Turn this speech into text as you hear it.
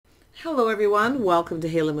Hello everyone, welcome to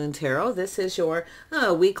Halo Moon Tarot. This is your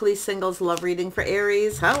weekly singles love reading for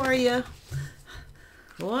Aries. How are you?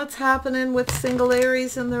 What's happening with single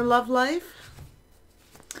Aries in their love life?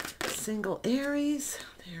 Single Aries,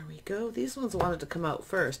 there we go. These ones wanted to come out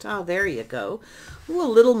first. Oh, there you go. Ooh, a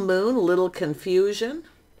little moon, a little confusion.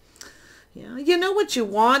 Yeah, you know what you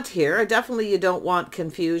want here. Definitely you don't want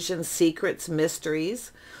confusion, secrets,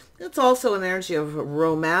 mysteries. It's also an energy of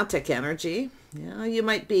romantic energy. Yeah, you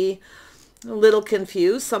might be a little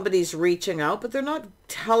confused. Somebody's reaching out, but they're not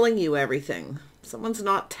telling you everything. Someone's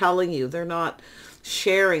not telling you. They're not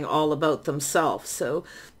sharing all about themselves. So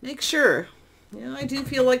make sure. Yeah, I do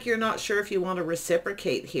feel like you're not sure if you want to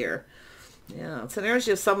reciprocate here. Yeah, it's an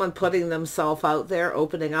energy of someone putting themselves out there,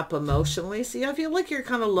 opening up emotionally. See, I feel like you're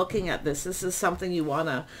kind of looking at this. This is something you want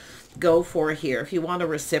to go for here. If you want to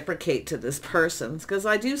reciprocate to this person, because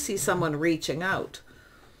I do see someone reaching out.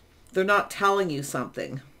 They're not telling you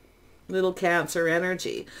something. Little Cancer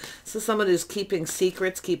energy. So someone who's keeping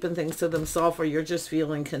secrets, keeping things to themselves, or you're just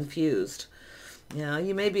feeling confused. Yeah,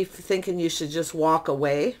 you may be thinking you should just walk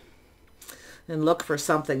away and look for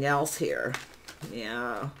something else here.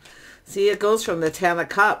 Yeah. See, it goes from the 10 of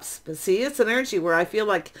Cups. But see, it's an energy where I feel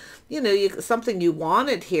like, you know, something you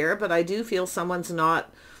wanted here, but I do feel someone's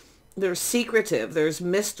not, there's secretive, there's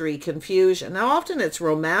mystery, confusion. Now, often it's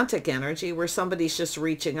romantic energy where somebody's just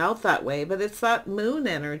reaching out that way, but it's that moon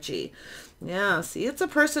energy. Yeah, see, it's a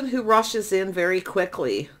person who rushes in very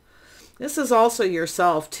quickly. This is also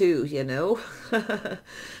yourself too, you know.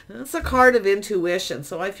 It's a card of intuition.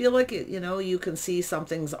 So I feel like, you know, you can see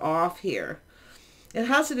something's off here. It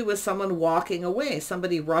has to do with someone walking away.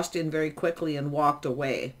 Somebody rushed in very quickly and walked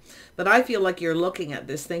away. But I feel like you're looking at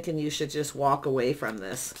this thinking you should just walk away from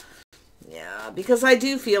this. Yeah, because I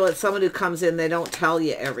do feel it's someone who comes in, they don't tell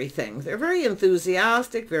you everything. They're very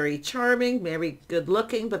enthusiastic, very charming, very good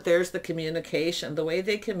looking, but there's the communication, the way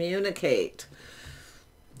they communicate.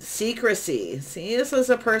 Secrecy. See, this is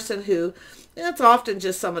a person who, it's often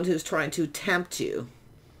just someone who's trying to tempt you.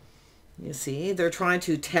 You see, they're trying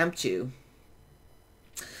to tempt you.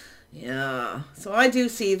 Yeah, so I do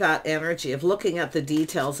see that energy of looking at the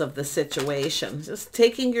details of the situation, just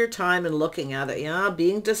taking your time and looking at it. Yeah,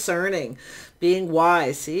 being discerning, being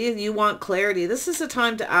wise. See, you want clarity. This is a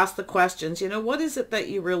time to ask the questions. You know, what is it that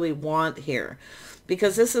you really want here?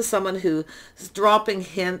 Because this is someone who is dropping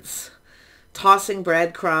hints, tossing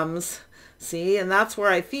breadcrumbs. See, and that's where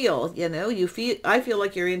I feel, you know, I feel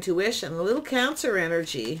like your intuition, a little Cancer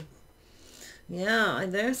energy. Yeah,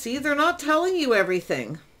 and there, see, they're not telling you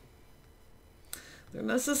everything.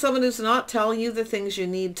 This is someone who's not telling you the things you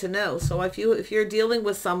need to know. So if you're dealing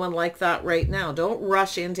with someone like that right now, don't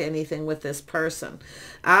rush into anything with this person.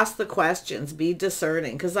 Ask the questions. Be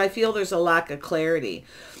discerning, because I feel there's a lack of clarity.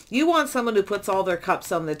 You want someone who puts all their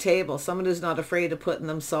cups on the table, someone who's not afraid of putting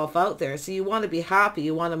themselves out there. So you want to be happy.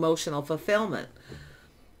 You want emotional fulfillment.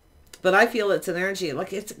 But I feel it's an energy,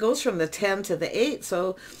 like it goes from the 10 to the 8.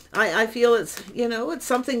 So I feel it's, you know, it's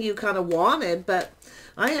something you kind of wanted, but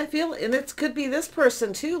I feel, and it could be this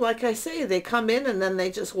person too. Like I say, they come in and then they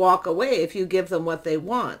just walk away if you give them what they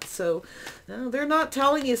want. So they're not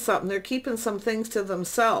telling you something. They're keeping some things to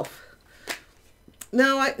themselves.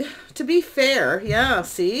 Now, to be fair, yeah,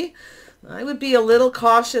 see, I would be a little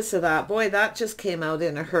cautious of that. Boy, that just came out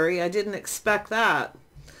in a hurry. I didn't expect that.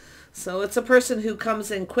 So it's a person who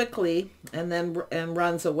comes in quickly and then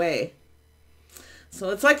runs away.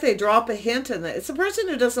 So it's like they drop a hint, and it's a person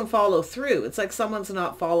who doesn't follow through. It's like someone's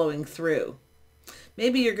not following through.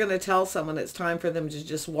 Maybe you're going to tell someone it's time for them to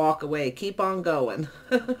just walk away. Keep on going.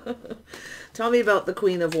 Tell me about the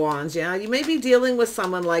Queen of Wands. Yeah, you may be dealing with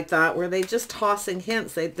someone like that where they're just tossing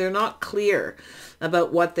hints. They're not clear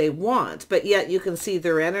about what they want, but yet you can see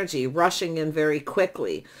their energy rushing in very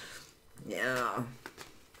quickly. Yeah.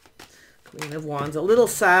 Queen of Wands, a little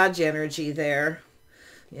Sag energy there.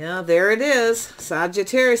 Yeah, there it is.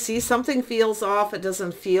 Sagittarius. See, something feels off. It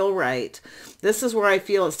doesn't feel right. This is where I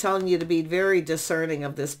feel it's telling you to be very discerning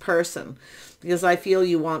of this person, because I feel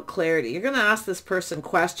you want clarity. You're going to ask this person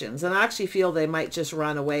questions, and I actually feel they might just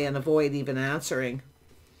run away and avoid even answering.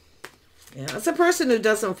 Yeah, it's a person who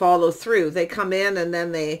doesn't follow through. They come in and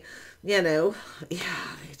then they, you know,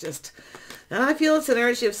 yeah, they just... And I feel it's an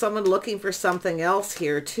energy of someone looking for something else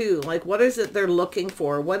here too. Like, what is it they're looking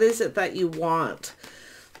for? What is it that you want?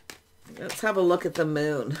 Let's have a look at the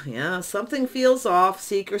moon. Yeah, something feels off.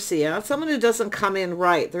 Secrecy. Yeah, someone who doesn't come in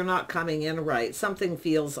right. They're not coming in right. Something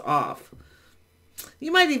feels off.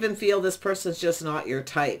 You might even feel this person's just not your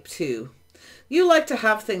type too. You like to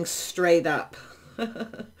have things straight up.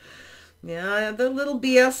 Yeah, the little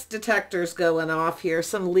BS detector's going off here.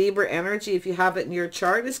 Some Libra energy if you have it in your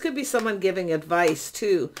chart. This could be someone giving advice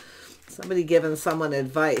too. Somebody giving someone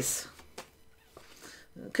advice.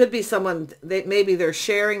 It could be someone, maybe they're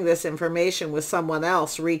sharing this information with someone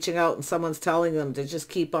else, reaching out, and someone's telling them to just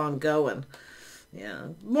keep on going. Yeah,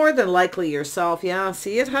 more than likely yourself. Yeah,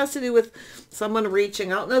 see, it has to do with someone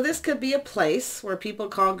reaching out. Now, this could be a place where people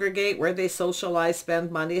congregate, where they socialize,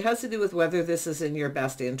 spend money. It has to do with whether this is in your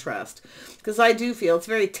best interest. Because I do feel it's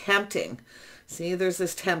very tempting. See, there's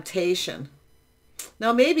this temptation.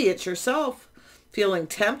 Now, maybe it's yourself feeling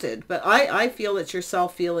tempted, but I feel it's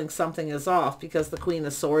yourself feeling something is off because the Queen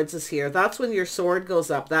of Swords is here. That's when your sword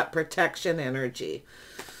goes up, that protection energy.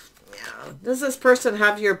 Yeah. Does this person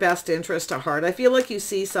have your best interest at heart? I feel like you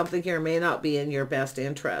see something here may not be in your best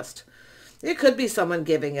interest. It could be someone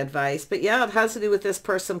giving advice, but yeah, it has to do with this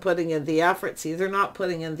person putting in the effort. See, they're not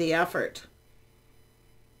putting in the effort.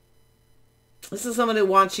 This is someone who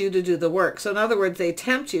wants you to do the work. So in other words, they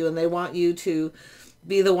tempt you and they want you to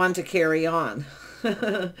be the one to carry on.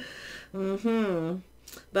 But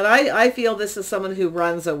I feel this is someone who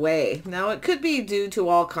runs away. Now, it could be due to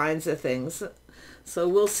all kinds of things. So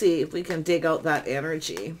we'll see if we can dig out that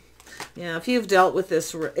energy. Yeah, if you've dealt with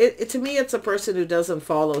this, to me, it's a person who doesn't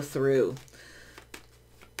follow through.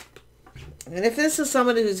 And if this is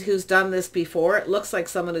someone who's done this before, it looks like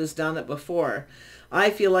someone who's done it before. I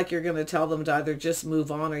feel like you're going to tell them to either just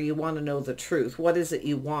move on or you want to know the truth. What is it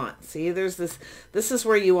you want? See, there's this is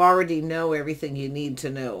where you already know everything you need to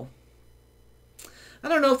know. I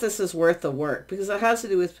don't know if this is worth the work because it has to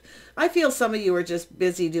do with, I feel some of you are just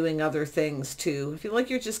busy doing other things too. I feel like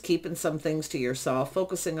you're just keeping some things to yourself,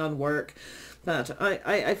 focusing on work. But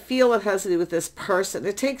I feel it has to do with this person.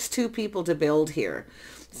 It takes two people to build here.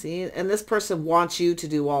 See, and this person wants you to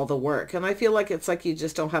do all the work. And I feel like it's like you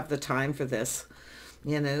just don't have the time for this.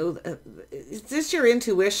 You know, is this your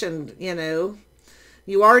intuition? You know,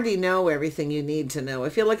 you already know everything you need to know. I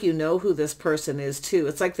feel like you know who this person is too.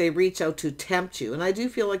 It's like they reach out to tempt you. And I do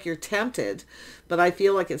feel like you're tempted, but I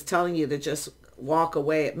feel like it's telling you to just walk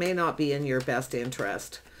away. It may not be in your best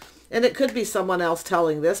interest. And it could be someone else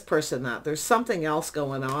telling this person that. There's something else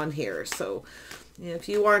going on here. So if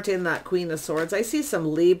you aren't in that Queen of Swords, I see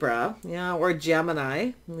some Libra, yeah, or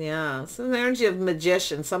Gemini. Yeah, it's an energy of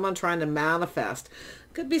magician, someone trying to manifest.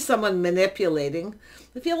 Could be someone manipulating.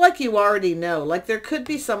 I feel like you already know. Like there could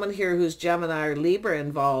be someone here who's Gemini or Libra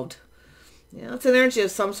involved. Yeah, it's an energy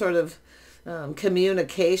of some sort of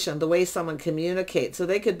communication, the way someone communicates. So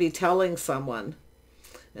they could be telling someone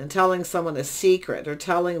and telling someone a secret or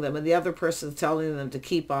telling them, and the other person's telling them to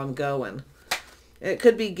keep on going. It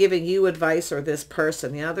could be giving you advice or this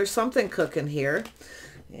person. Yeah, there's something cooking here.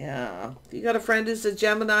 Yeah. If you got a friend who's a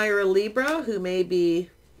Gemini or a Libra who may be...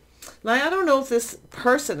 Now, I don't know if this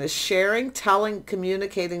person is sharing, telling,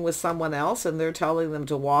 communicating with someone else and they're telling them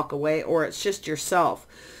to walk away, or it's just yourself,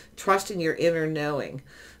 trusting your inner knowing.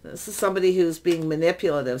 This is somebody who's being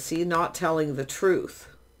manipulative, see, not telling the truth.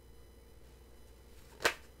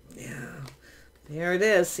 Yeah. There it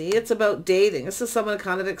is. See, it's about dating. This is someone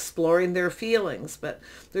kind of exploring their feelings, but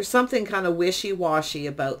there's something kind of wishy-washy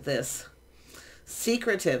about this.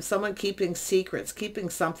 Secretive, someone keeping secrets, keeping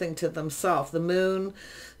something to themselves. The moon,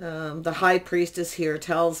 the high priestess here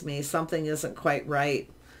tells me something isn't quite right.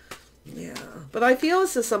 Yeah, but I feel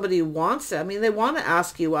this is somebody who wants to. I mean, they want to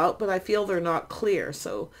ask you out, but I feel they're not clear.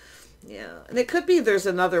 So, yeah, and it could be there's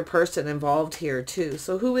another person involved here too.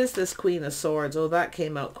 So who is this Queen of Swords? Oh, that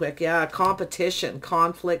came out quick. Yeah, competition,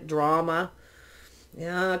 conflict, drama.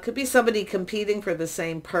 Yeah, it could be somebody competing for the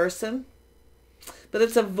same person. But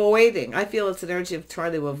it's avoiding. I feel it's an energy of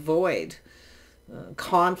trying to avoid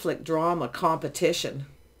conflict, drama, competition.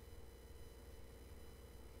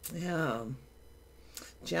 Yeah.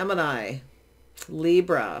 Gemini,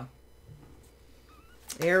 Libra,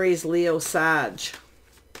 Aries, Leo, Sag,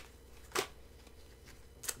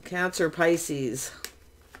 Cancer, Pisces.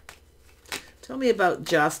 Tell me about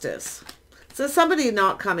justice. So somebody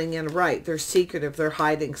not coming in right. They're secretive. They're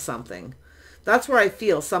hiding something. That's where I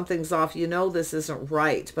feel something's off. You know this isn't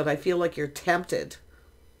right, but I feel like you're tempted.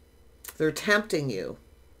 They're tempting you.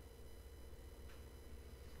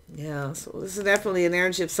 Yeah, so this is definitely an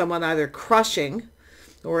energy of someone either crushing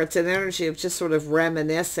or it's an energy of just sort of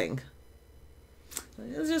reminiscing.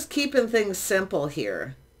 It's just keeping things simple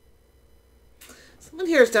here. Someone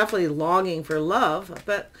here is definitely longing for love,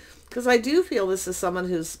 but because I do feel this is someone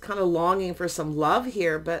who's kind of longing for some love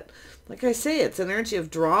here, but like I say, it's an energy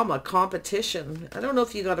of drama, competition. I don't know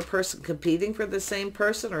if you got a person competing for the same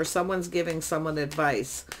person or someone's giving someone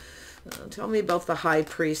advice. Tell me about the High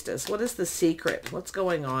Priestess. What is the secret? What's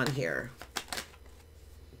going on here?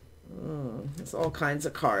 There's all kinds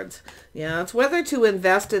of cards. Yeah, it's whether to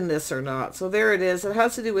invest in this or not. So there it is. It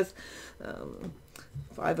has to do with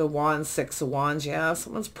Five of Wands, Six of Wands. Yeah,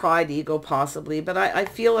 someone's pride, ego possibly. But I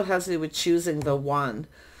feel it has to do with choosing the one.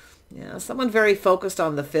 Yeah, someone very focused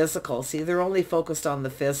on the physical. See, they're only focused on the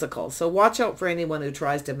physical. So watch out for anyone who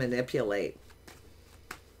tries to manipulate.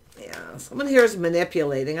 Yeah, someone here is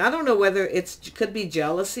manipulating. I don't know whether it could be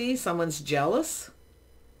jealousy. Someone's jealous.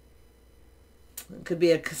 It could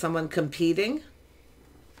be someone competing.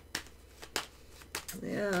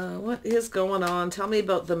 Yeah, what is going on? Tell me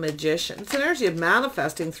about the Magician. It's an energy of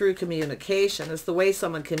manifesting through communication. It's the way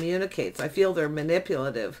someone communicates. I feel they're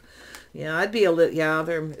manipulative. Yeah, I'd be a little, yeah,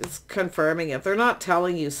 it's confirming it. They're not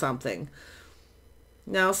telling you something.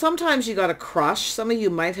 Now, sometimes you got a crush. Some of you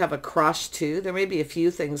might have a crush too. There may be a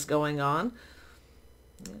few things going on.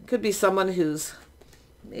 It could be someone who's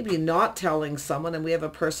maybe not telling someone, and we have a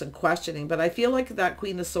person questioning, but I feel like that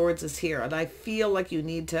Queen of Swords is here, and I feel like you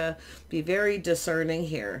need to be very discerning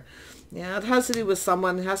here. Yeah, it has to do with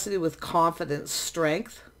someone, it has to do with confidence,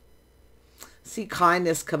 strength. See,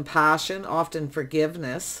 kindness, compassion, often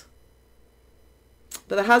forgiveness.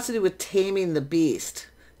 But it has to do with taming the beast,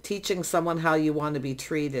 teaching someone how you want to be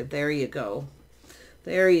treated. There you go.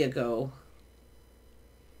 There you go.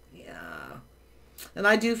 And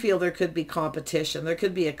I do feel there could be competition. There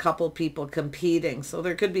could be a couple people competing. So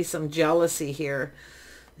there could be some jealousy here.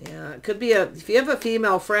 Yeah, it could be if you have a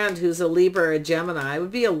female friend who's a Libra or a Gemini, I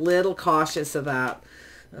would be a little cautious of that,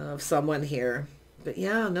 of someone here. But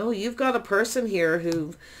yeah, no, you've got a person here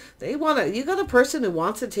who you got a person who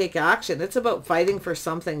wants to take action. It's about fighting for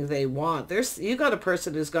something they want. You got a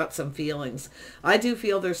person who's got some feelings. I do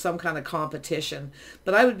feel there's some kind of competition,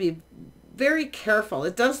 but I would be very careful.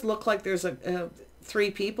 It does look like there's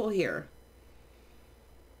three people here.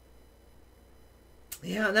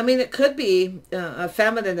 Yeah, and I mean, it could be a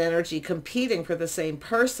feminine energy competing for the same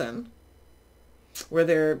person, where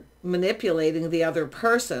they're manipulating the other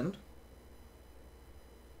person.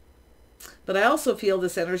 But I also feel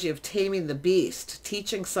this energy of taming the beast,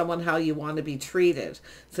 teaching someone how you want to be treated.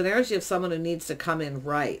 It's an energy of someone who needs to come in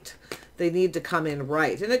right. They need to come in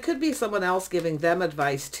right. And it could be someone else giving them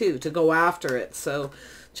advice too, to go after it. So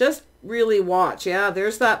just really watch. Yeah,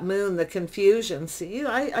 there's that moon, the confusion. See,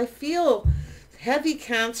 I feel heavy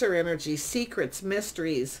Cancer energy, secrets,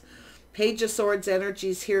 mysteries. Page of Swords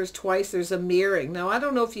energies here's twice. There's a mirroring. Now, I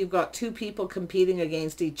don't know if you've got two people competing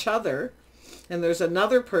against each other, and there's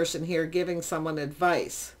another person here giving someone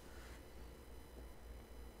advice.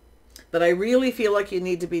 But I really feel like you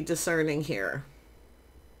need to be discerning here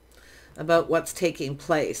about what's taking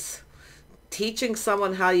place. Teaching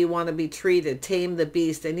someone how you want to be treated, tame the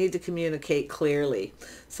beast. They need to communicate clearly.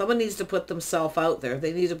 Someone needs to put themselves out there.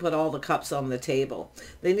 They need to put all the cups on the table.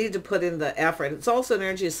 They need to put in the effort. It's also an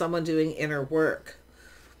energy of someone doing inner work.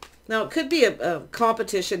 Now, it could be a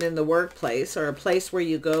competition in the workplace, or a place where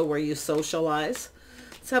you go, where you socialize.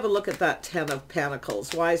 Let's have a look at that Ten of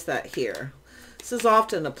Pentacles. Why is that here? This is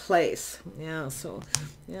often a place. Yeah, so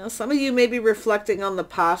yeah, some of you may be reflecting on the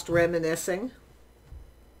past, reminiscing.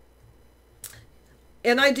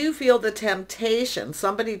 And I do feel the temptation,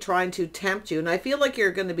 somebody trying to tempt you. And I feel like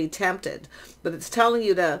you're going to be tempted, but it's telling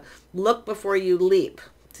you to look before you leap.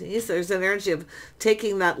 See, so there's an energy of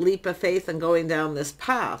taking that leap of faith and going down this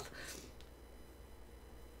path.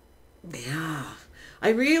 Yeah, I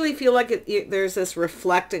really feel like there's this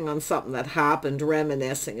reflecting on something that happened,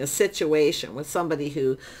 reminiscing, a situation with somebody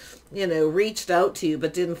who, you know, reached out to you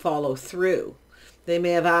but didn't follow through. They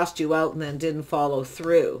may have asked you out and then didn't follow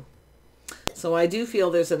through. So I do feel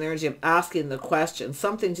there's an energy of asking the question,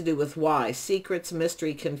 something to do with why. Secrets,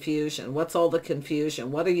 mystery, confusion. What's all the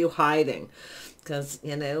confusion? What are you hiding? Because,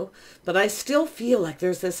 you know, but I still feel like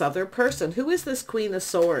there's this other person. Who is this Queen of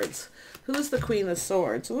Swords? Who is the Queen of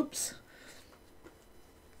Swords? Oops.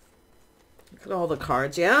 Look at all the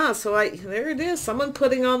cards. Yeah, so there it is. Someone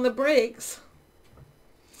putting on the brakes.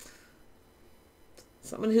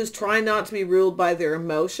 Someone who's trying not to be ruled by their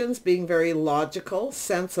emotions, being very logical,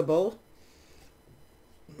 sensible.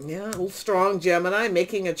 Yeah, a little strong Gemini,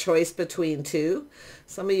 making a choice between two.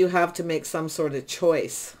 Some of you have to make some sort of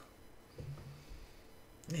choice.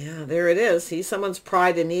 Yeah, there it is. See, someone's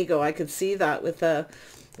pride and ego. I could see that with the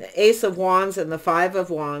Ace of Wands and the Five of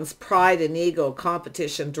Wands. Pride and ego,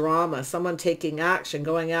 competition, drama. Someone taking action,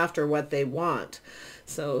 going after what they want.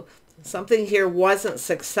 So something here wasn't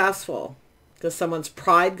successful because someone's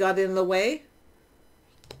pride got in the way.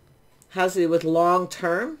 Has to do with long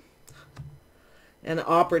term. An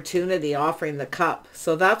opportunity, offering the cup.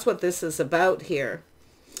 So that's what this is about here.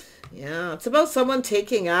 Yeah, it's about someone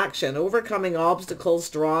taking action, overcoming obstacles,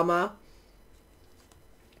 drama.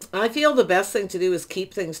 I feel the best thing to do is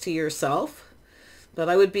keep things to yourself. But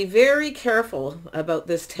I would be very careful about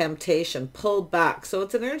this temptation. Pull back. So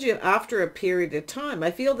it's an energy of after a period of time.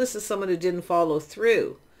 I feel this is someone who didn't follow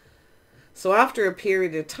through. So after a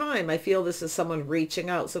period of time, I feel this is someone reaching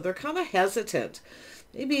out. So they're kind of hesitant.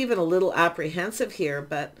 Maybe even a little apprehensive here.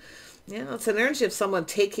 But yeah, it's an energy of someone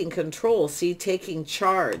taking control. See, taking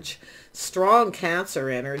charge. Strong Cancer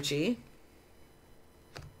energy.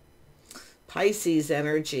 Pisces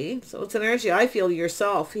energy. So it's an energy I feel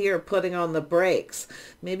yourself here putting on the brakes.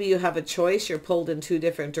 Maybe you have a choice. You're pulled in two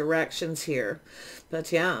different directions here.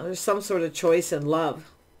 But yeah, there's some sort of choice in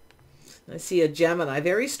love. I see a Gemini.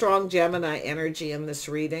 Very strong Gemini energy in this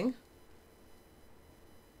reading.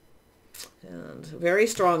 And very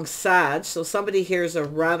strong Sag. So somebody here is a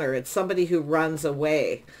runner. It's somebody who runs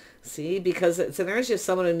away. See, because it's an energy of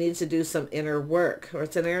someone who needs to do some inner work. Or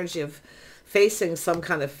it's an energy of facing some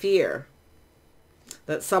kind of fear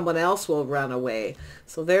that someone else will run away.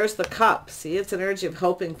 So there's the Cup. See, it's an energy of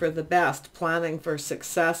hoping for the best, planning for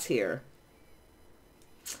success here.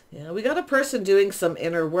 Yeah, we got a person doing some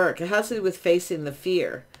inner work. It has to do with facing the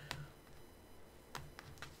fear.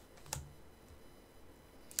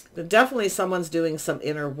 But definitely someone's doing some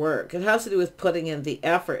inner work. It has to do with putting in the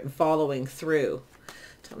effort and following through.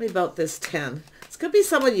 Tell me about this 10. This could be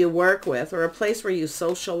someone you work with or a place where you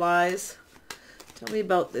socialize. Tell me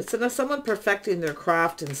about this. It's someone perfecting their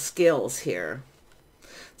craft and skills here.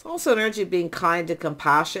 It's also an energy of being kind and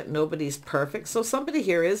compassionate. Nobody's perfect. So somebody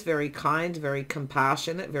here is very kind, very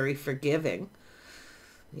compassionate, very forgiving.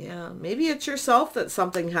 Yeah, maybe it's yourself that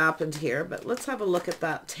something happened here, but let's have a look at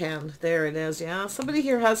that 10. There it is. Yeah, somebody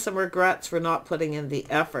here has some regrets for not putting in the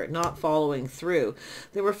effort, not following through.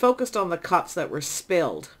 They were focused on the cups that were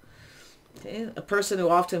spilled. Okay, a person who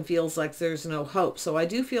often feels like there's no hope. So I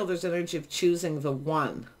do feel there's an energy of choosing the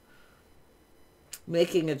one,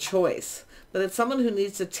 making a choice. But it's someone who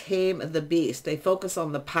needs to tame the beast. They focus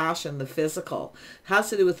on the passion, the physical. It has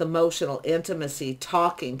to do with emotional intimacy,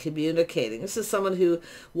 talking, communicating. This is someone who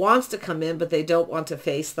wants to come in, but they don't want to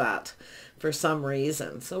face that for some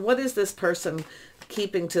reason. So what is this person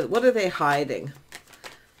keeping to? What are they hiding?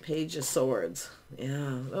 Page of Swords.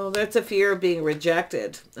 Yeah. Oh, that's a fear of being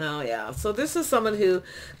rejected. Oh, yeah. So this is someone who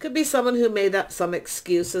could be someone who made up some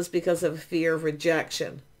excuses because of fear of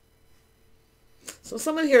rejection. So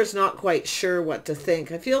someone here is not quite sure what to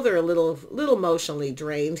think. I feel they're a little emotionally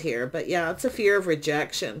drained here. But yeah, it's a fear of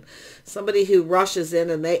rejection. Somebody who rushes in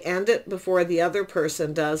and they end it before the other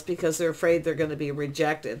person does because they're afraid they're going to be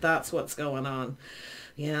rejected. That's what's going on.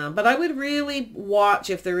 Yeah, but I would really watch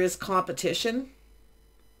if there is competition.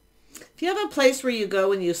 If you have a place where you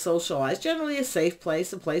go and you socialize, generally a safe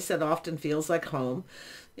place, a place that often feels like home,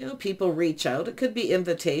 you know, people reach out. It could be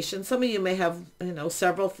invitation. Some of you may have, you know,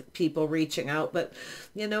 several people reaching out, but,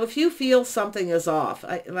 you know, if you feel something is off,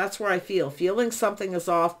 that's where I feel. Feeling something is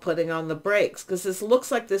off, putting on the brakes, because this looks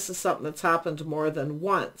like this is something that's happened more than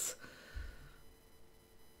once.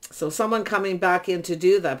 So someone coming back in to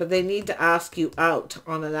do that, but they need to ask you out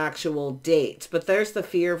on an actual date. But there's the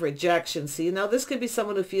fear of rejection. See, now this could be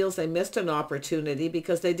someone who feels they missed an opportunity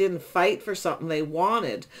because they didn't fight for something they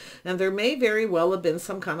wanted. And there may very well have been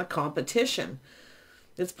some kind of competition.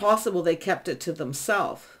 It's possible they kept it to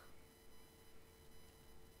themselves.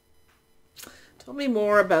 Tell me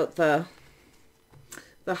more about the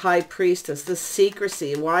High Priestess, the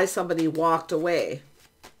secrecy, why somebody walked away.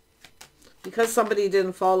 Because somebody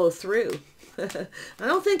didn't follow through. I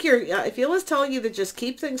don't think I feel it's telling you to just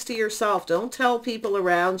keep things to yourself. Don't tell people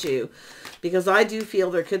around you. Because I do feel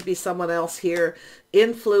there could be someone else here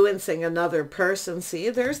influencing another person. See,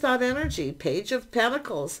 there's that energy. Page of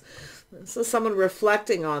Pentacles. This is someone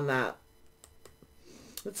reflecting on that.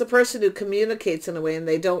 It's a person who communicates in a way and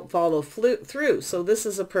they don't follow through. So this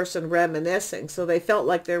is a person reminiscing. So they felt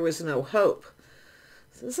like there was no hope.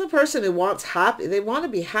 This is a person who wants happy. They want to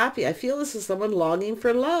be happy. I feel this is someone longing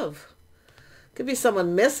for love. Could be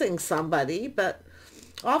someone missing somebody, but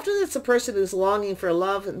often it's a person who's longing for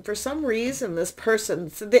love. And for some reason, this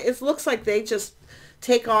person, it looks like they just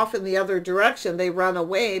take off in the other direction. They run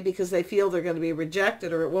away because they feel they're going to be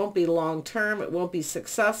rejected or it won't be long term. It won't be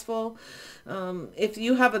successful. If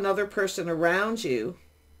you have another person around you,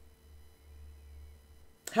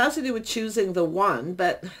 it has to do with choosing the one,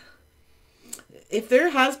 but if there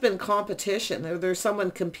has been competition or there's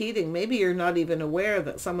someone competing, maybe you're not even aware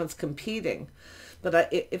that someone's competing. But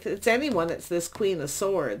if it's anyone, it's this Queen of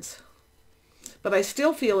Swords. But I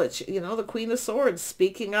still feel it's, you know, the Queen of Swords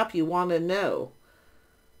speaking up. You want to know.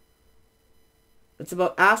 It's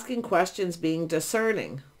about asking questions, being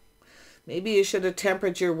discerning. Maybe you should have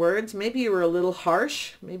tempered your words. Maybe you were a little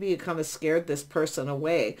harsh. Maybe you kind of scared this person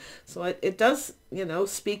away. So it does, you know,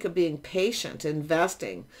 speak of being patient,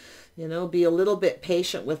 investing, you know, be a little bit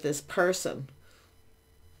patient with this person.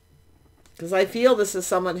 Because I feel this is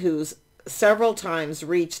someone who's several times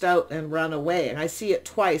reached out and run away. And I see it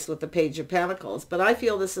twice with the Page of Pentacles. But I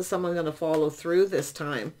feel this is someone going to follow through this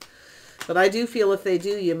time. But I do feel if they do,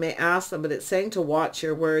 you may ask them. But it's saying to watch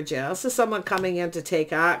your words. Yeah, this is someone coming in to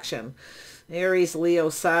take action. Aries, Leo,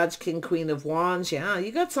 Sag, King, Queen of Wands. Yeah,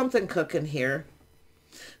 you got something cooking here.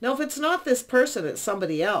 Now, if it's not this person, it's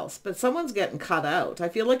somebody else. But someone's getting cut out. I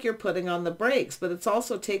feel like you're putting on the brakes. But it's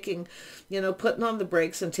also taking, you know, putting on the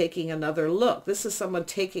brakes and taking another look. This is someone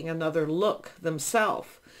taking another look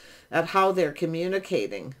themselves at how they're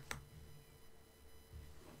communicating.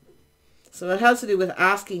 So it has to do with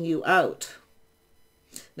asking you out.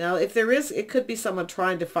 Now, if there is, it could be someone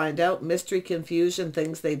trying to find out, mystery, confusion,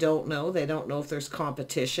 things they don't know. They don't know if there's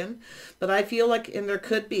competition. But I feel like, and there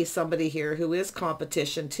could be somebody here who is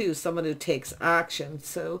competition too, someone who takes action.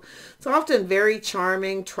 So it's often very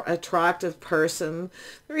charming, attractive person,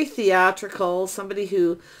 very theatrical, somebody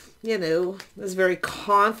who, you know, is very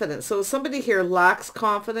confident. So somebody here lacks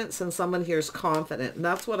confidence and someone here is confident. And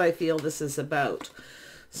that's what I feel this is about.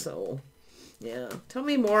 So yeah, tell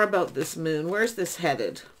me more about this moon. Where's this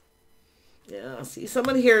headed? Yeah, see,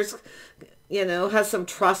 someone here's, you know, has some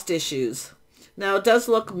trust issues. Now, it does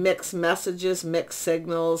look mixed messages, mixed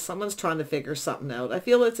signals. Someone's trying to figure something out. I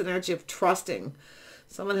feel it's an energy of trusting.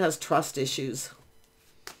 Someone has trust issues.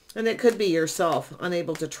 And it could be yourself,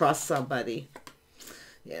 unable to trust somebody.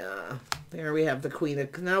 Yeah, there we have the Queen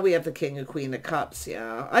of, now we have the King and Queen of Cups.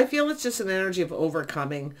 Yeah, I feel it's just an energy of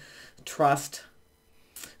overcoming trust.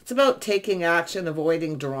 It's about taking action,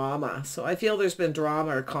 avoiding drama. So I feel there's been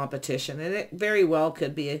drama or competition, and it very well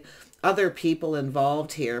could be other people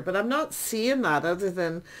involved here. But I'm not seeing that other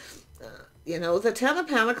than, you know, the Ten of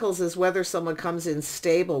Pentacles is whether someone comes in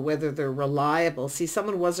stable, whether they're reliable. See,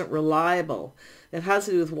 someone wasn't reliable. It has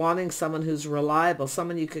to do with wanting someone who's reliable,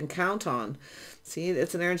 someone you can count on. See,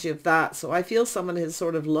 it's an energy of that. So I feel someone is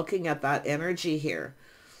sort of looking at that energy here.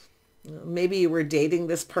 Maybe you were dating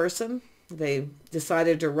this person. They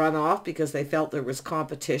decided to run off because they felt there was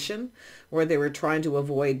competition, or they were trying to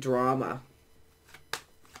avoid drama.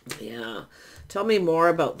 Yeah. Tell me more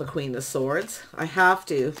about the Queen of Swords. I have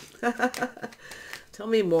to. Tell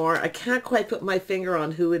me more. I can't quite put my finger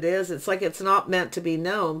on who it is. It's like it's not meant to be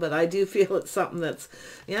known, but I do feel it's something that's,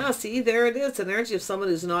 yeah, see, there it is. An energy of someone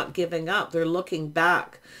who's not giving up. They're looking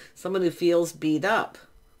back. Someone who feels beat up.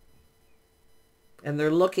 And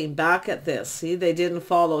they're looking back at this. See, they didn't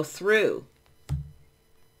follow through.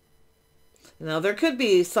 Now, there could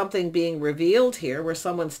be something being revealed here where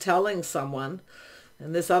someone's telling someone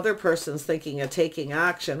and this other person's thinking of taking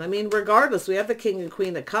action. I mean, regardless, we have the King and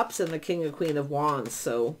Queen of Cups and the King and Queen of Wands.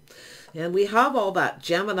 So, and we have all that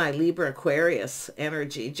Gemini, Libra, Aquarius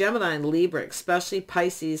energy. Gemini and Libra, especially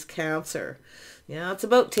Pisces, Cancer. Yeah, it's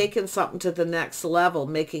about taking something to the next level,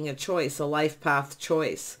 making a choice, a life path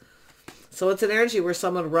choice. So it's an energy where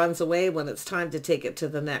someone runs away when it's time to take it to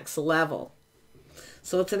the next level.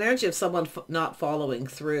 So it's an energy of someone not following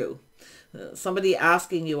through. Somebody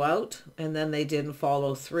asking you out and then they didn't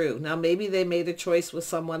follow through. Now maybe they made a choice with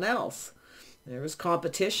someone else. There was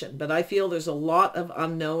competition, but I feel there's a lot of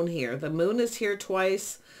unknown here. The moon is here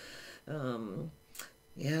twice.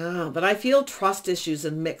 Yeah, but I feel trust issues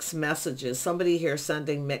and mixed messages. Somebody here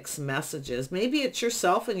sending mixed messages. Maybe it's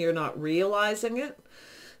yourself and you're not realizing it.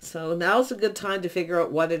 So now's a good time to figure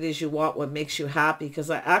out what it is you want, what makes you happy, because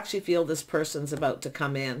I actually feel this person's about to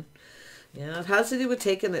come in. Yeah, it has to do with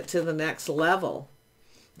taking it to the next level.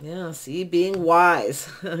 Yeah, see, being wise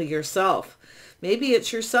yourself. Maybe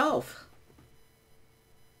it's yourself.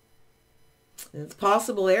 It's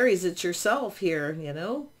possible, Aries, it's yourself here, you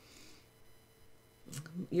know.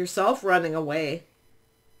 Yourself running away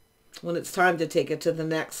when it's time to take it to the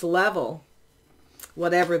next level,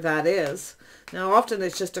 whatever that is. Now, often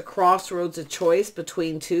it's just a crossroads, a choice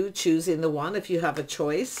between two, choosing the one if you have a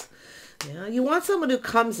choice. Yeah, you want someone who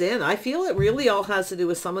comes in. I feel it really all has to do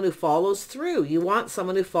with someone who follows through. You want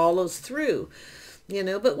someone who follows through, you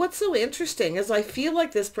know. But what's so interesting is I feel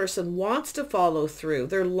like this person wants to follow through.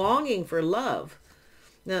 They're longing for love.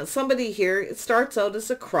 Now, somebody here, it starts out as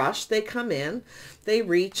a crush. They come in, they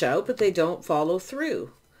reach out, but they don't follow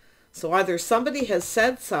through. So either somebody has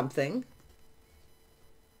said something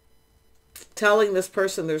telling this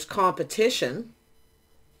person there's competition,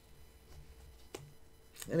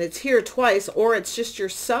 and it's here twice, or it's just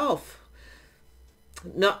yourself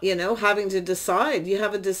not, you know, having to decide. You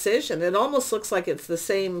have a decision. It almost looks like it's the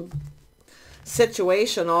same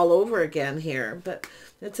situation all over again here. But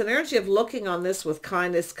it's an energy of looking on this with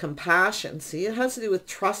kindness, compassion. See, it has to do with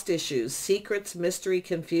trust issues, secrets, mystery,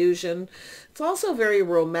 confusion. It's also very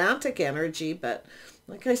romantic energy, but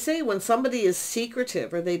like I say, when somebody is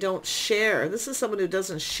secretive or they don't share, this is someone who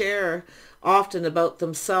doesn't share often about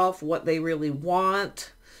themselves, what they really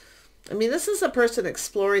want. I mean, this is a person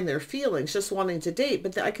exploring their feelings, just wanting to date,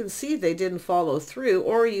 but I can see they didn't follow through,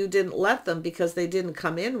 or you didn't let them because they didn't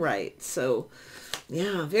come in right. So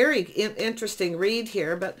yeah, very interesting read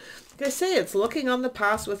here. But like I say, it's looking on the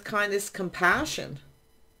past with kindness, compassion.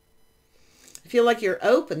 I feel like you're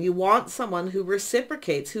open. You want someone who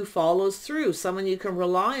reciprocates, who follows through, someone you can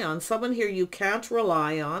rely on, someone here you can't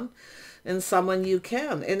rely on, and someone you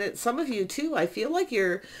can. And it's some of you too, I feel like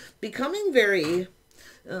you're becoming very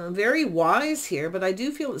wise here, but I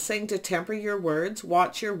do feel it's saying to temper your words,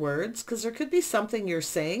 watch your words, because there could be something you're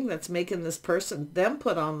saying that's making this person, them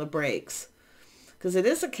put on the brakes. Because it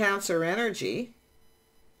is a Cancer energy,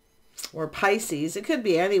 or Pisces. It could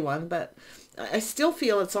be anyone, but I still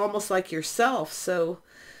feel it's almost like yourself. So,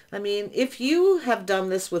 I mean, if you have done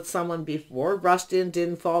this with someone before, rushed in,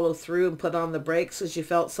 didn't follow through, and put on the brakes because you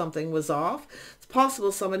felt something was off, it's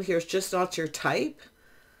possible someone here is just not your type.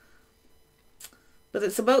 But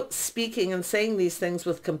it's about speaking and saying these things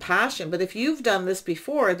with compassion. But if you've done this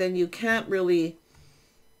before, then you can't really...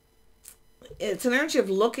 It's an energy of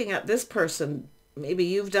looking at this person. Maybe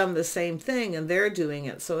you've done the same thing and they're doing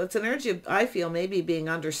it. So it's an energy of, I feel, maybe being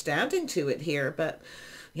understanding to it here. But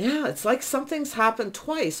yeah, it's like something's happened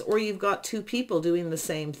twice, or you've got two people doing the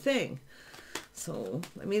same thing. So,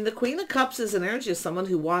 I mean, the Queen of Cups is an energy of someone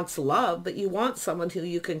who wants love, but you want someone who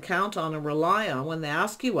you can count on and rely on. When they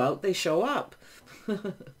ask you out, they show up.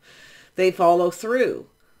 They follow through.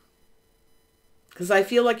 Because I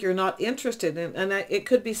feel like you're not interested in, and it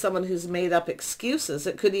could be someone who's made up excuses.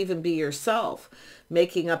 It could even be yourself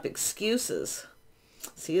making up excuses.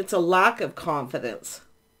 See, it's a lack of confidence.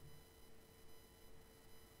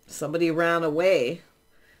 Somebody ran away.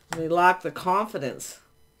 They lack the confidence.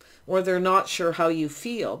 Or they're not sure how you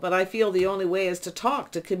feel. But I feel the only way is to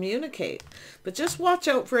talk, to communicate. But just watch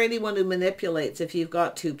out for anyone who manipulates if you've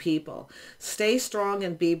got two people. Stay strong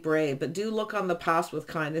and be brave. But do look on the past with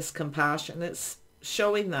kindness, compassion. It's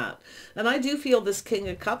showing that. And I do feel this King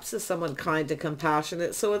of Cups is someone kind and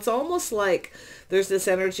compassionate. So it's almost like there's this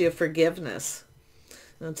energy of forgiveness.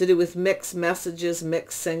 To do with mixed messages,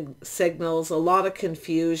 mixed signals, a lot of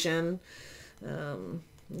confusion.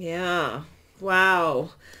 Yeah.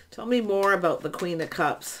 Wow. Tell me more about the Queen of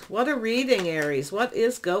Cups. What a reading, Aries. What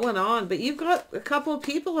is going on? But you've got a couple of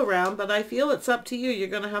people around, but I feel it's up to you. You're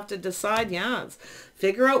going to have to decide,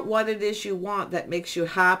 figure out what it is you want that makes you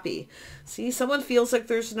happy. See, someone feels like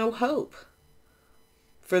there's no hope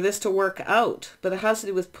for this to work out, but it has to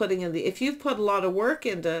do with putting in if you've put a lot of work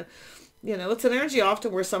into, it's an energy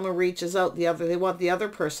often where someone reaches out, they want the other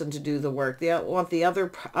person to do the work. They want the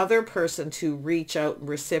other person to reach out and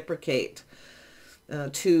reciprocate.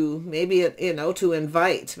 To maybe, to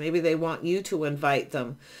invite. Maybe they want you to invite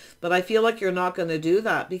them. But I feel like you're not going to do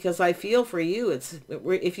that, because I feel for you,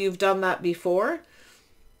 if you've done that before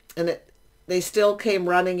and they still came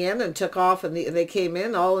running in and took off, and they came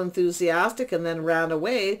in all enthusiastic and then ran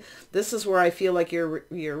away, this is where I feel like you're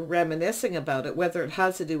reminiscing about it, whether it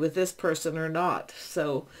has to do with this person or not.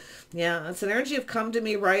 So yeah, it's an energy of come to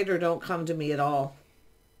me right or don't come to me at all.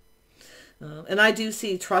 And I do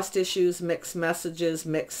see trust issues, mixed messages,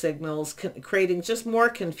 mixed signals, creating just more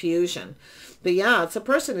confusion. But yeah, it's a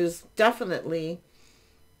person who's definitely,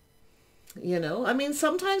 I mean,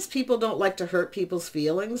 sometimes people don't like to hurt people's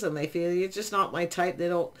feelings, and they feel you're just not my type.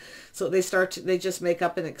 So they just make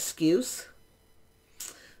up an excuse.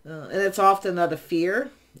 And it's often out of fear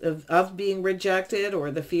of being rejected, or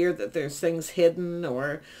the fear that there's things hidden,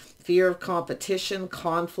 or fear of competition,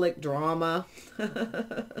 conflict, drama.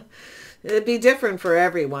 It'd be different for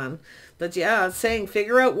everyone. But yeah, it's saying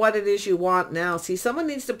figure out what it is you want now. See, someone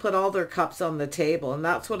needs to put all their cups on the table. And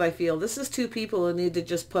that's what I feel. This is two people who need to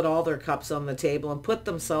just put all their cups on the table and put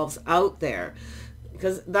themselves out there.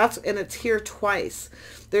 Because and it's here twice.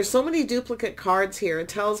 There's so many duplicate cards here. It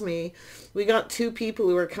tells me we got two people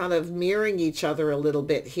who are kind of mirroring each other a little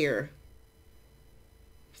bit here.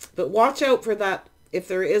 But watch out for that. If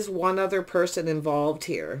there is one other person involved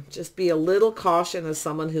here, just be a little caution as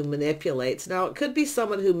someone who manipulates. Now, it could be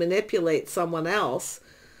someone who manipulates someone else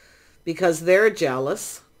because they're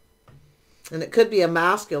jealous. And it could be a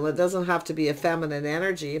masculine. It doesn't have to be a feminine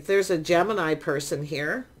energy. If there's a Gemini person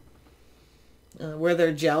here where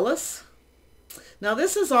they're jealous. Now,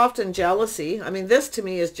 this is often jealousy. I mean, this to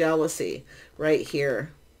me is jealousy right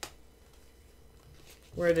here.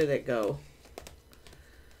 Where did it go?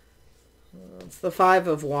 It's the Five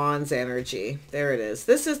of Wands energy. There it is.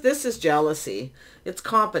 This is jealousy. It's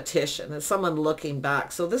competition. It's someone looking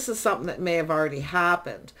back. So this is something that may have already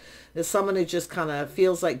happened. It's someone who just kind of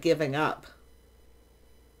feels like giving up,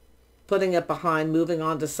 putting it behind, moving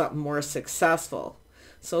on to something more successful.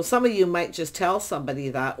 So some of you might just tell somebody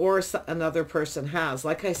that, or another person has.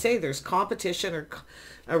 Like I say, there's competition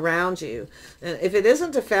around you. And if it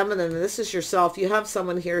isn't a feminine, and this is yourself, you have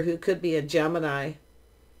someone here who could be a Gemini.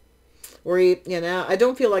 Or, you know, I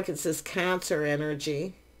don't feel like it's this Cancer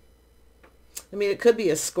energy. I mean, it could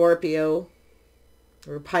be a Scorpio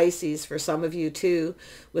or Pisces for some of you too,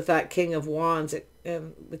 with that King of Wands.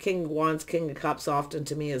 And the King of Wands, King of Cups often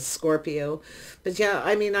to me is Scorpio. But yeah,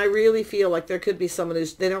 I mean, I really feel like there could be someone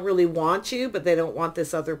who's, they don't really want you, but they don't want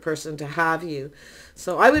this other person to have you.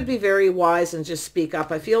 So I would be very wise and just speak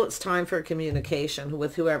up. I feel it's time for communication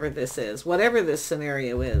with whoever this is, whatever this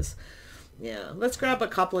scenario is. Yeah, let's grab a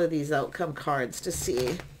couple of these outcome cards to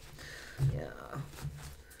see. Yeah.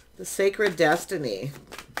 The Sacred Destiny.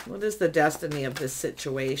 What is the destiny of this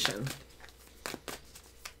situation?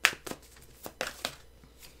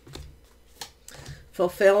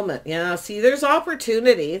 Fulfillment. Yeah, see, there's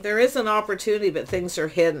opportunity. There is an opportunity, but things are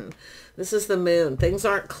hidden. This is the Moon. Things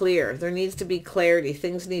aren't clear. There needs to be clarity.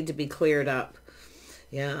 Things need to be cleared up.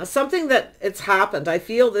 Yeah, something that it's happened. I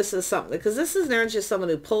feel this is something, because this is an energy of someone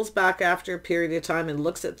who pulls back after a period of time and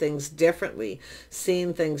looks at things differently,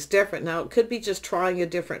 seeing things different. Now, it could be just trying a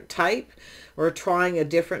different type or trying a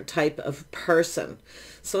different type of person.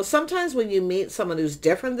 So sometimes when you meet someone who's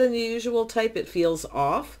different than the usual type, it feels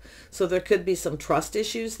off. So there could be some trust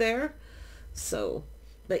issues there. So,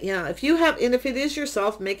 but yeah, if you have, and if it is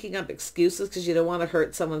yourself making up excuses because you don't want to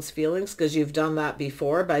hurt someone's feelings because you've done that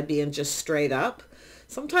before by being just straight up.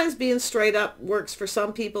 Sometimes being straight up works for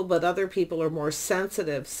some people, but other people are more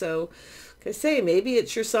sensitive. So, like I say, maybe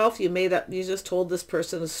it's yourself. You just told this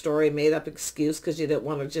person a story, made up excuse because you didn't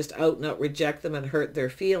want to just out and out reject them and hurt their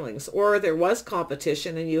feelings. Or there was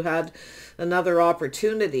competition and you had another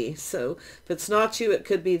opportunity. So if it's not you, it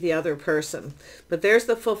could be the other person. But there's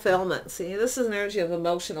the fulfillment. See, this is an energy of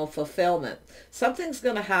emotional fulfillment. Something's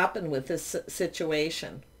going to happen with this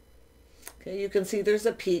situation. Okay, you can see there's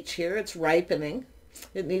a peach here. It's ripening.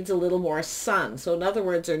 It needs a little more sun. So in other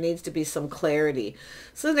words, there needs to be some clarity.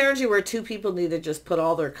 It's an energy where two people need to just put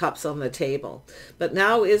all their cups on the table. But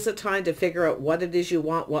now is the time to figure out what it is you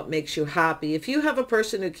want, what makes you happy. If you have a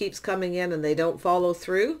person who keeps coming in and they don't follow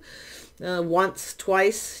through, once,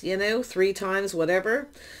 twice, you know, 3 times, whatever,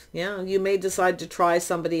 yeah, you may decide to try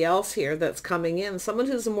somebody else here that's coming in, someone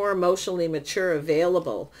who's more emotionally mature,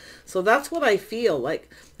 available. So that's what I feel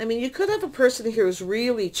like. I mean, you could have a person here who's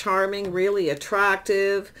really charming, really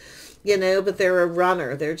attractive, you know, but they're a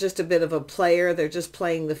runner. They're just a bit of a player. They're just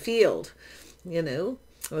playing the field, you know,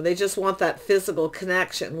 or they just want that physical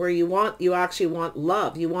connection where you actually want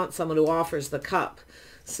love. You want someone who offers the cup.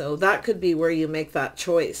 So that could be where you make that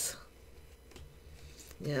choice.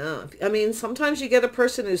 Yeah, I mean, sometimes you get a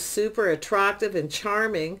person who's super attractive and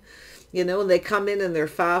charming, you know, and they come in and they're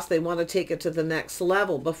fast. They want to take it to the next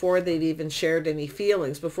level before they've even shared any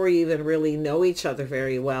feelings, before you even really know each other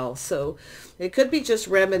very well. So it could be just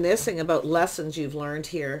reminiscing about lessons you've learned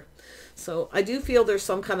here. So I do feel there's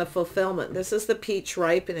some kind of fulfillment. This is the peach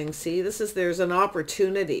ripening. See, there's an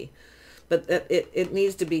opportunity, but it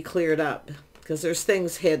needs to be cleared up because there's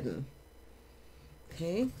things hidden.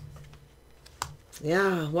 Okay.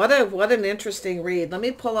 Yeah, what an interesting read. Let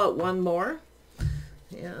me pull out one more.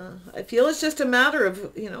 Yeah, I feel it's just a matter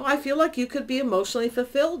of, you know, I feel like you could be emotionally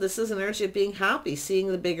fulfilled. This is an energy of being happy,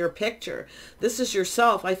 seeing the bigger picture. This is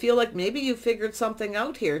yourself. I feel like maybe you figured something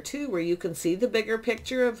out here too, where you can see the bigger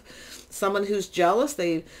picture of someone who's jealous.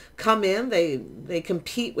 They come in, they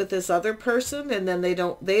compete with this other person, and then they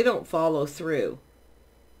don't follow through.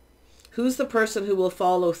 Who's the person who will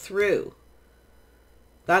follow through?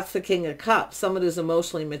 That's the King of Cups, someone who's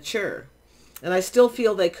emotionally mature. And I still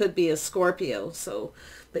feel they could be a Scorpio. So,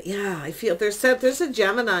 but yeah, I feel there's a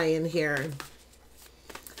Gemini in here.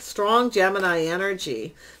 Strong Gemini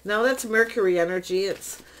energy. Now that's Mercury energy.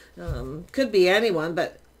 It's could be anyone,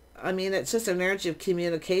 but I mean, it's just an energy of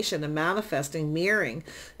communication and manifesting, mirroring.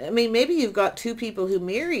 I mean, maybe you've got two people who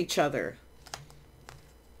mirror each other.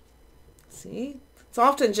 See? It's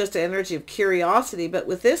often just an energy of curiosity, but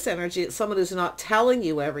with this energy, it's someone who's not telling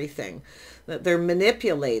you everything, that they're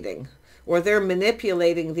manipulating, or they're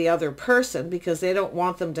manipulating the other person because they don't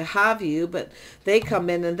want them to have you, but they come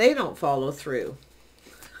in and they don't follow through.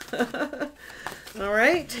 All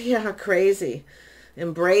right? Yeah, crazy.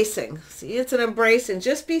 Embracing. See, it's an embracing.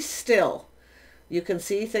 Just be still. You can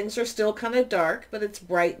see things are still kind of dark, but it's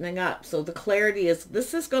brightening up. So the clarity is,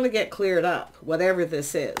 this is going to get cleared up, whatever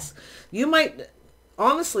this is. You might,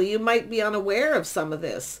 honestly, you might be unaware of some of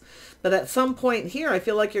this. But at some point here, I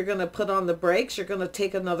feel like you're going to put on the brakes. You're going to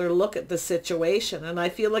take another look at the situation. And I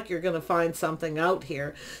feel like you're going to find something out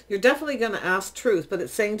here. You're definitely going to ask truth, but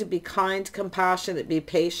it's saying to be kind, compassionate, be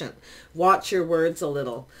patient. Watch your words a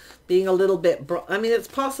little. Being a little bit, I mean, it's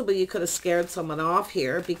possible you could have scared someone off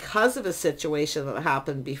here because of a situation that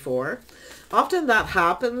happened before. Often that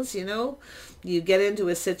happens, you know. You get into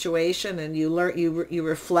a situation and you learn, you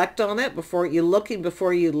reflect on it before you're looking,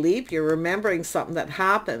 before you leap. You're remembering something that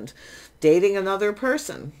happened, dating another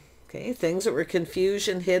person. Okay, things that were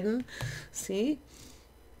confusion, hidden. See?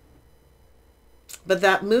 But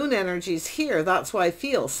that moon energy is here. That's why I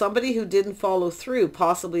feel somebody who didn't follow through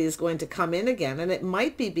possibly is going to come in again. And it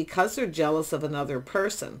might be because they're jealous of another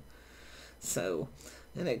person. So,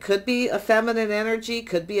 and it could be a feminine energy,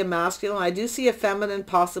 could be a masculine. I do see a feminine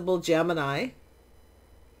possible Gemini.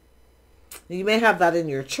 You may have that in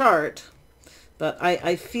your chart. But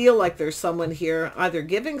I feel like there's someone here either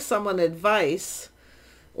giving someone advice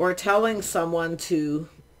or telling someone to,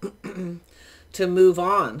 to move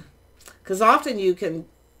on. Because often you can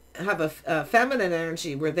have a feminine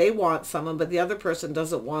energy where they want someone, but the other person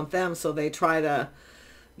doesn't want them. So they try to,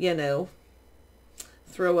 you know,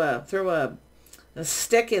 throw a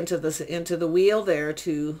stick into the wheel there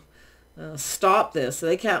to stop this.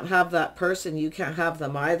 They can't have that person. You can't have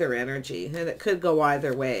them either energy. And it could go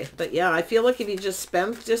either way. But yeah, I feel like if you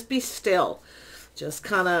just be still. Just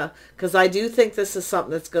kind of, because I do think this is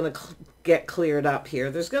something that's going to get cleared up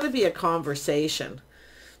here. There's going to be a conversation.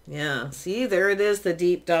 Yeah, see, there it is, the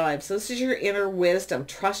deep dive. So this is your inner wisdom.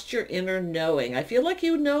 Trust your inner knowing. I feel like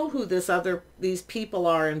you know who these people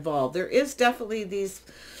are involved. There is definitely these,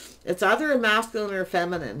 it's either a masculine or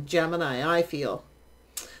feminine, Gemini, I feel.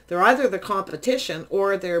 They're either the competition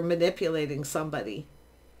or they're manipulating somebody,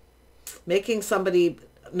 making somebody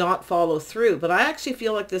not follow through. But I actually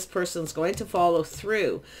feel like this person's going to follow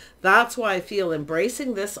through. That's why I feel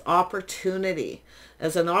embracing this opportunity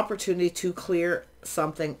as an opportunity to clear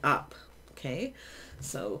something up. Okay,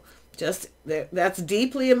 so just that's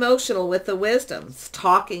deeply emotional with the wisdom. It's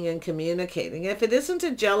talking and communicating. If it isn't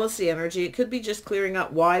a jealousy energy, it could be just clearing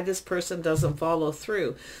up why this person doesn't follow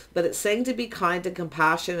through. But it's saying to be kind and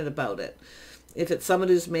compassionate about it. If it's someone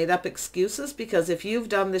who's made up excuses, because if you've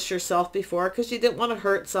done this yourself before because you didn't want to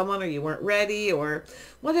hurt someone or you weren't ready or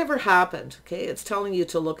whatever happened, okay, it's telling you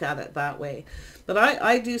to look at it that way. But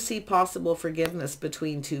I do see possible forgiveness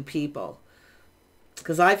between two people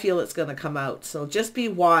because I feel it's going to come out. So just be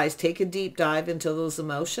wise. Take a deep dive into those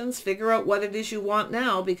emotions. Figure out what it is you want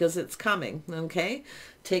now because it's coming, okay?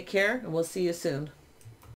 Take care, and we'll see you soon.